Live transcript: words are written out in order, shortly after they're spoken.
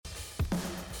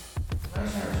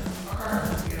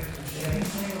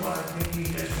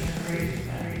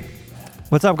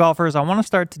What's up, golfers? I want to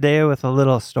start today with a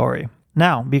little story.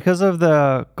 Now, because of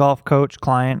the Golf Coach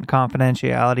Client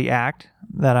Confidentiality Act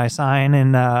that I sign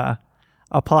and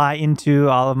apply into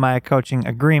all of my coaching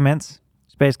agreements,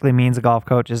 which basically means a golf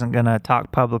coach isn't going to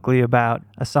talk publicly about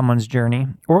someone's journey,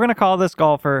 we're going to call this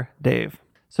golfer Dave.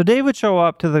 So Dave would show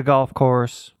up to the golf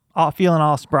course all feeling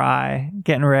all spry,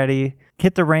 getting ready,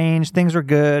 hit the range, things were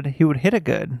good, he would hit it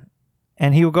good.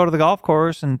 And he would go to the golf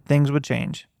course and things would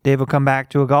change. Dave would come back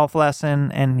to a golf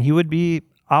lesson and he would be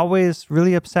always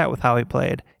really upset with how he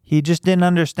played. He just didn't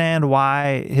understand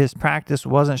why his practice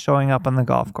wasn't showing up on the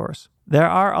golf course. There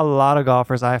are a lot of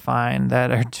golfers I find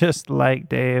that are just like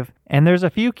Dave. And there's a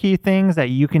few key things that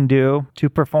you can do to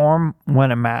perform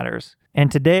when it matters. And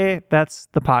today, that's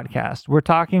the podcast. We're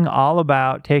talking all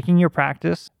about taking your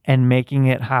practice and making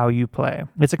it how you play.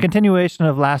 It's a continuation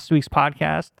of last week's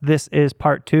podcast. This is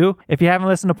part 2. If you haven't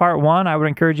listened to part 1, I would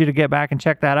encourage you to get back and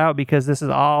check that out because this is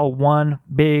all one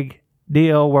big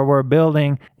deal where we're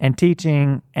building and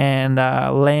teaching and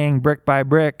laying brick by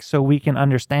brick so we can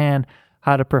understand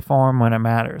how to perform when it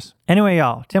matters. Anyway,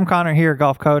 y'all, Tim Connor here,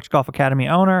 golf coach, Golf Academy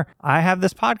owner. I have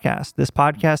this podcast. This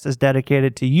podcast is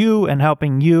dedicated to you and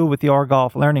helping you with your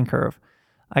golf learning curve.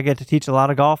 I get to teach a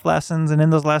lot of golf lessons, and in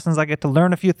those lessons, I get to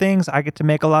learn a few things. I get to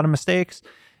make a lot of mistakes,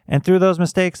 and through those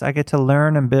mistakes, I get to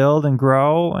learn and build and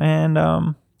grow.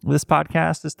 And this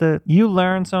podcast is to you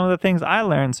learn some of the things I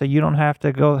learned, so you don't have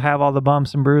to go have all the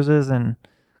bumps and bruises and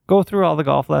go through all the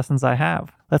golf lessons I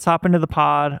have. Let's hop into the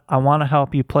pod. I want to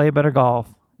help you play better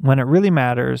golf when it really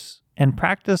matters and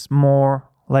practice more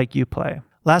like you play.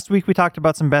 Last week, we talked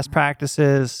about some best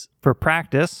practices for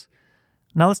practice.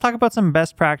 Now let's talk about some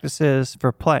best practices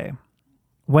for play.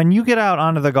 When you get out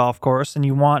onto the golf course and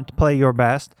you want to play your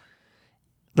best,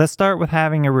 let's start with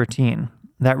having a routine.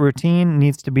 That routine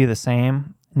needs to be the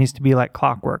same. It needs to be like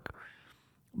clockwork.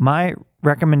 My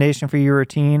recommendation for your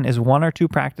routine is 1 or 2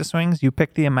 practice swings. You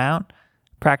pick the amount,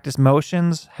 practice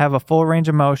motions, have a full range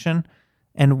of motion,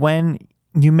 and when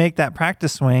you make that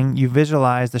practice swing, you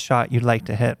visualize the shot you'd like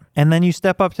to hit. And then you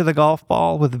step up to the golf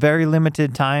ball with very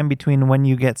limited time between when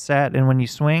you get set and when you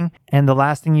swing. And the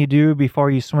last thing you do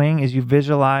before you swing is you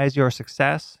visualize your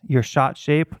success, your shot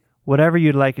shape, whatever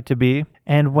you'd like it to be.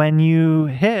 And when you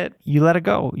hit, you let it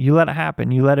go. You let it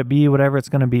happen. You let it be whatever it's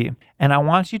going to be. And I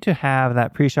want you to have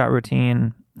that pre-shot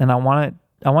routine, and I want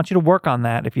you to work on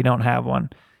that if you don't have one.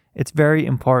 It's very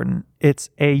important. It's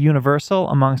a universal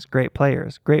amongst great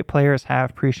players. Great players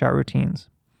have pre-shot routines.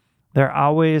 They're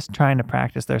always trying to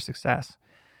practice their success.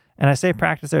 And I say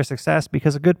practice their success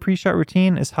because a good pre-shot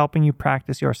routine is helping you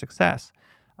practice your success.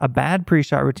 A bad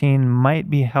pre-shot routine might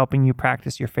be helping you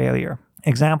practice your failure.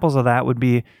 Examples of that would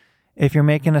be if you're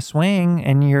making a swing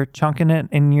and you're chunking it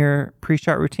in your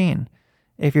pre-shot routine.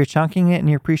 If you're chunking it in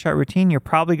your pre-shot routine, you're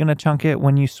probably going to chunk it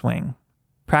when you swing.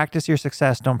 Practice your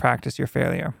success, don't practice your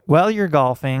failure. While you're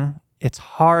golfing, it's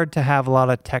hard to have a lot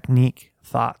of technique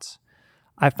thoughts.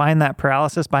 I find that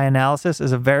paralysis by analysis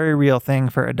is a very real thing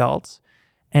for adults.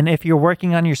 And if you're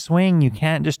working on your swing, you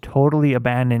can't just totally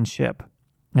abandon ship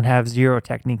and have 0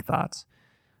 technique thoughts.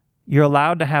 You're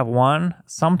allowed to have 1,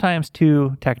 sometimes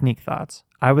 2 technique thoughts.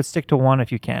 I would stick to 1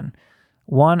 if you can.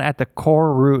 1 at the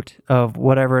core root of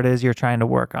whatever it is you're trying to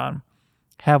work on.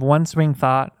 Have 1 swing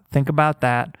thought, think about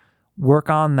that, work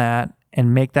on that,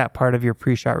 and make that part of your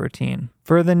pre-shot routine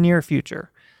for the near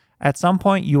future. At some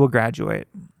point, you will graduate.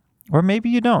 Or maybe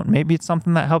you don't. Maybe it's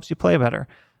something that helps you play better.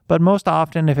 But most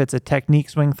often, if it's a technique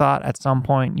swing thought, at some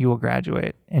point, you will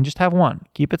graduate. And just have 1.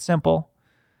 Keep it simple.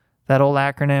 That old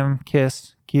acronym,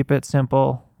 KISS, keep it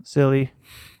simple, silly.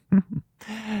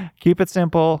 Keep it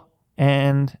simple.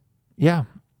 And yeah.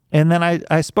 And then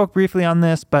I spoke briefly on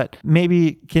this, but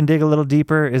maybe can dig a little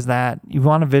deeper, is that you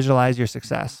want to visualize your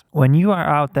success. When you are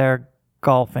out there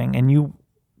golfing and you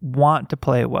want to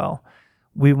play well,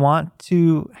 we want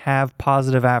to have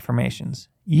positive affirmations.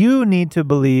 You need to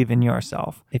believe in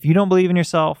yourself. If you don't believe in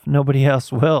yourself, nobody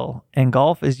else will. And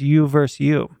golf is you versus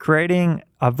you. Creating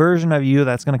a version of you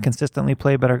that's going to consistently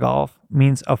play better golf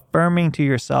means affirming to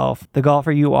yourself the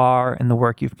golfer you are and the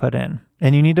work you've put in.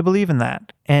 And you need to believe in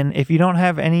that. And if you don't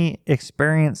have any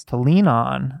experience to lean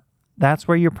on, that's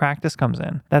where your practice comes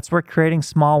in. That's where creating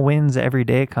small wins every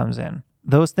day comes in.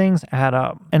 Those things add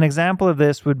up. An example of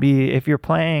this would be if you're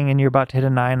playing and you're about to hit a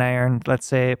 9-iron, let's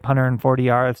say 140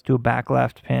 yards to a back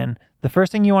left pin. The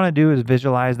first thing you want to do is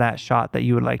visualize that shot that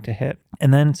you would like to hit.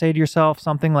 And then say to yourself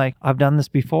something like, I've done this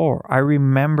before. I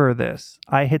remember this.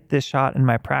 I hit this shot in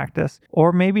my practice.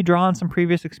 Or maybe draw on some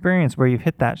previous experience where you've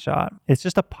hit that shot. It's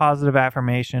just a positive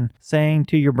affirmation saying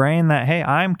to your brain that, hey,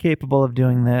 I'm capable of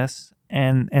doing this.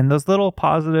 And those little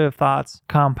positive thoughts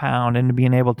compound into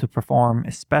being able to perform,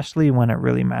 especially when it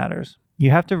really matters.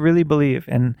 You have to really believe.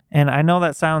 And I know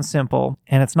that sounds simple,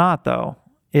 and it's not though.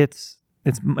 It's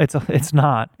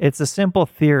not. It's a simple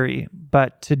theory,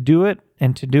 but to do it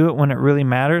and to do it when it really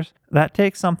matters, that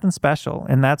takes something special.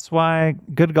 And that's why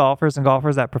good golfers and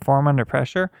golfers that perform under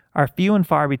pressure are few and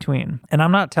far between. And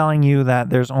I'm not telling you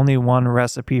that there's only one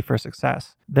recipe for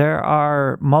success. There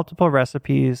are multiple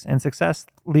recipes, and success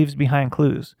leaves behind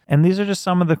clues. And these are just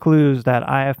some of the clues that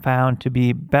I have found to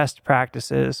be best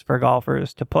practices for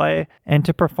golfers to play and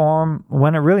to perform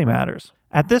when it really matters.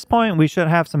 At this point, we should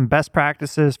have some best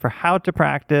practices for how to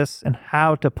practice and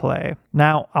how to play.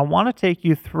 Now, I want to take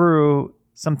you through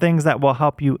some things that will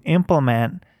help you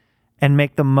implement and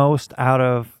make the most out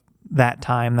of that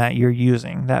time that you're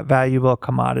using, that valuable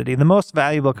commodity. The most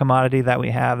valuable commodity that we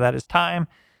have, that is time.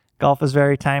 Golf is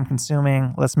very time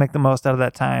consuming. Let's make the most out of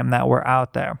that time that we're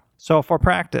out there. So for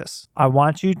practice, I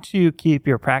want you to keep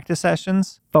your practice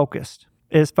sessions focused,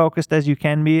 as focused as you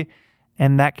can be.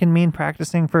 And that can mean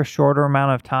practicing for a shorter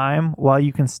amount of time while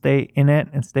you can stay in it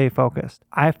and stay focused.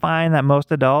 I find that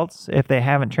most adults, if they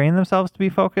haven't trained themselves to be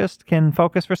focused, can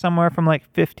focus for somewhere from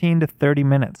like 15 to 30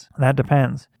 minutes. That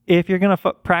depends. If you're going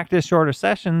to practice shorter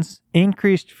sessions,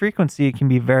 increased frequency can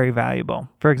be very valuable.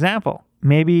 For example,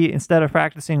 maybe instead of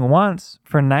practicing once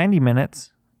for 90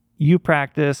 minutes, you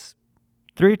practice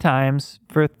 3 times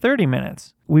for 30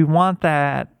 minutes. We want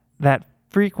that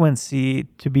frequency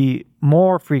to be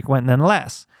more frequent than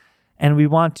less. And we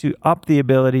want to up the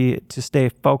ability to stay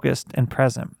focused and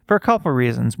present for a couple of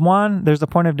reasons. One, there's a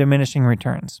point of diminishing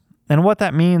returns. And what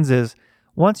that means is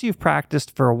once you've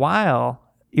practiced for a while,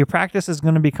 your practice is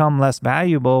going to become less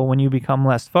valuable when you become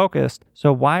less focused.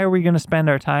 So why are we going to spend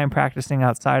our time practicing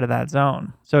outside of that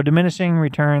zone? So diminishing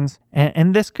returns,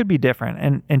 and this could be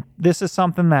different. And this is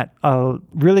something that a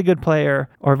really good player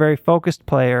or a very focused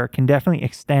player can definitely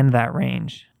extend that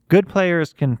range. Good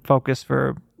players can focus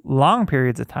for long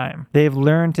periods of time. They've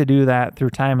learned to do that through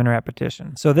time and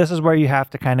repetition. So this is where you have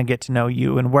to kind of get to know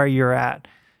you and where you're at.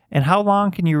 And how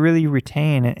long can you really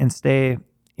retain and stay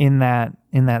in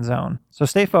that zone. So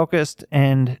stay focused,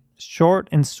 and short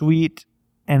and sweet,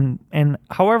 and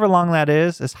however long that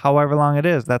is however long it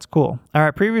is. That's cool. All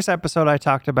right, previous episode I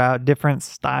talked about different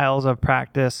styles of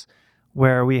practice,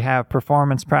 where we have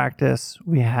performance practice,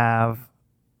 we have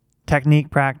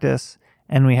technique practice,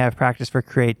 and we have practice for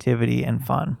creativity and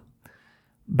fun.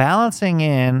 Balancing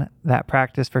in that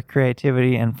practice for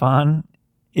creativity and fun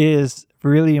is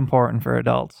really important for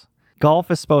adults.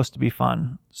 Golf is supposed to be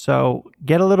fun, so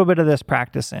get a little bit of this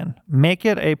practice in. Make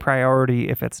it a priority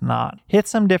if it's not. Hit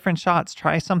some different shots.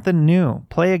 Try something new.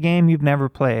 Play a game you've never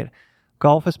played.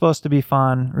 Golf is supposed to be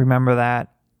fun. Remember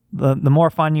that. The more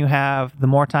fun you have, the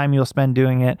more time you'll spend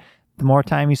doing it. The more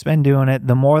time you spend doing it,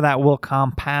 the more that will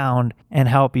compound and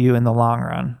help you in the long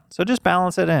run. So just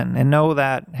balance it in and know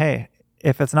that, hey,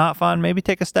 if it's not fun, maybe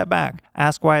take a step back.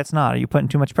 Ask why it's not. Are you putting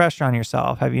too much pressure on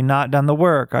yourself? Have you not done the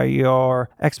work? Are your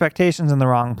expectations in the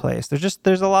wrong place?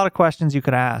 There's a lot of questions you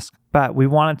could ask, but we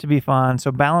want it to be fun.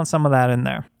 So balance some of that in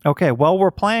there. Okay, well,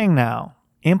 we're playing now,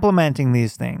 implementing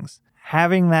these things,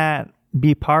 having that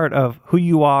be part of who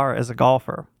you are as a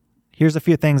golfer. Here's a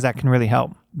few things that can really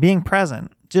help. Being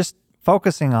present, just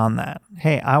focusing on that.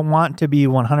 Hey, I want to be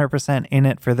 100% in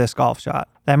it for this golf shot.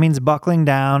 That means buckling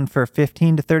down for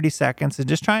 15 to 30 seconds and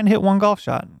just trying to hit one golf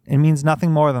shot. It means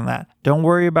nothing more than that. Don't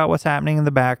worry about what's happening in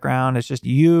the background. It's just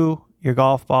you, your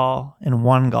golf ball, and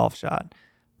one golf shot.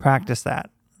 Practice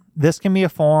that. This can be a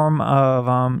form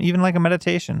of even like a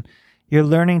meditation. You're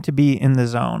learning to be in the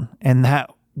zone, and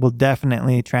that will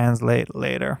definitely translate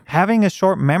later. Having a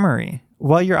short memory.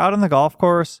 While you're out on the golf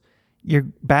course,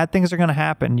 bad things are going to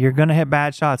happen. You're going to hit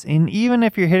bad shots. And even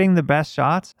if you're hitting the best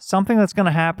shots, something that's going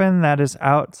to happen that is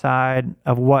outside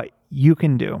of what you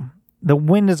can do. The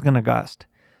wind is going to gust.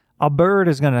 A bird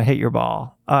is going to hit your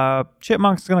ball. A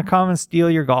chipmunk's going to come and steal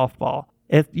your golf ball.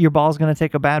 Your ball's going to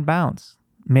take a bad bounce.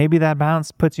 Maybe that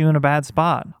bounce puts you in a bad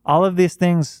spot. All of these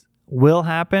things will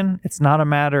happen. It's not a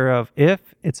matter of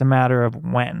if, it's a matter of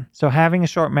when. So having a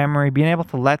short memory, being able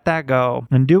to let that go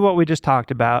and do what we just talked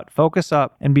about, focus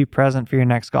up and be present for your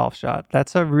next golf shot.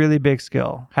 That's a really big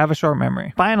skill. Have a short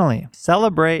memory. Finally,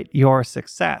 celebrate your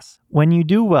success. When you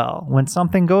do well, when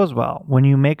something goes well, when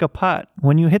you make a putt,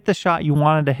 when you hit the shot you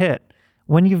wanted to hit,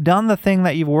 when you've done the thing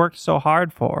that you've worked so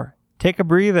hard for, take a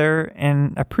breather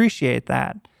and appreciate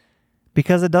that,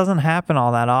 because it doesn't happen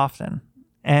all that often.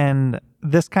 And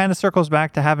this kind of circles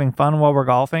back to having fun while we're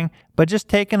golfing, but just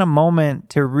taking a moment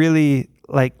to really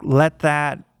let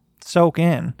that soak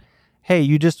in. Hey,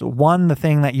 you just won the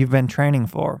thing that you've been training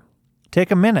for.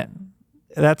 Take a minute.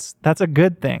 That's a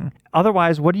good thing.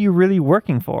 Otherwise, what are you really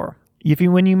working for?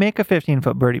 When you make a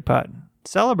 15-foot birdie putt,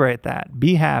 celebrate that.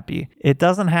 Be happy. It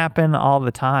doesn't happen all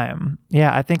the time.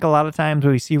 Yeah, I think a lot of times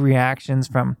we see reactions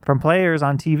from players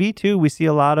on TV too. We see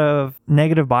a lot of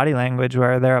negative body language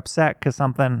where they're upset because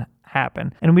something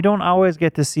happened. And we don't always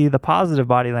get to see the positive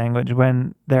body language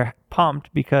when they're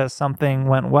pumped because something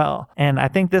went well. And I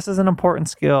think this is an important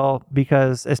skill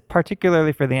because it's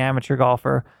particularly for the amateur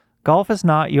golfer. Golf is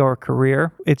not your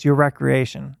career, it's your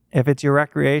recreation. If it's your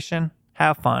recreation,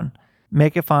 have fun.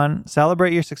 Make it fun.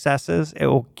 Celebrate your successes. It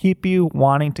will keep you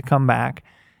wanting to come back.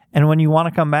 And when you want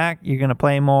to come back, you're going to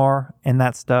play more, and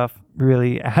that stuff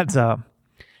really adds up.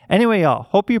 Anyway, y'all,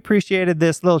 hope you appreciated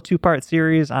this little 2-part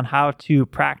series on how to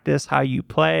practice how you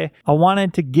play. I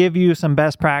wanted to give you some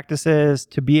best practices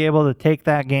to be able to take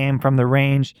that game from the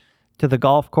range to the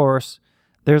golf course.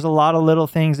 There's a lot of little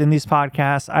things in these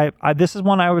podcasts. This is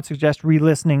one I would suggest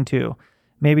re-listening to,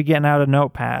 maybe getting out a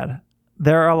notepad.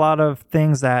 There are a lot of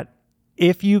things that,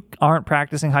 if you aren't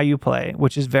practicing how you play,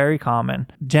 which is very common,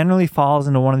 generally falls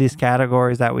into one of these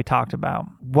categories that we talked about.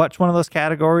 What's one of those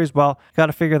categories? Well, you got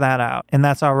to figure that out, and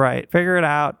that's all right. Figure it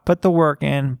out, put the work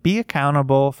in, be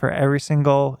accountable for every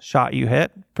single shot you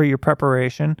hit for your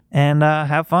preparation, and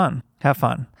have fun. Have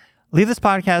fun. Leave this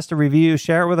podcast a review,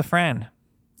 share it with a friend.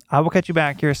 I will catch you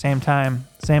back here same time,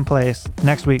 same place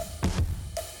next week.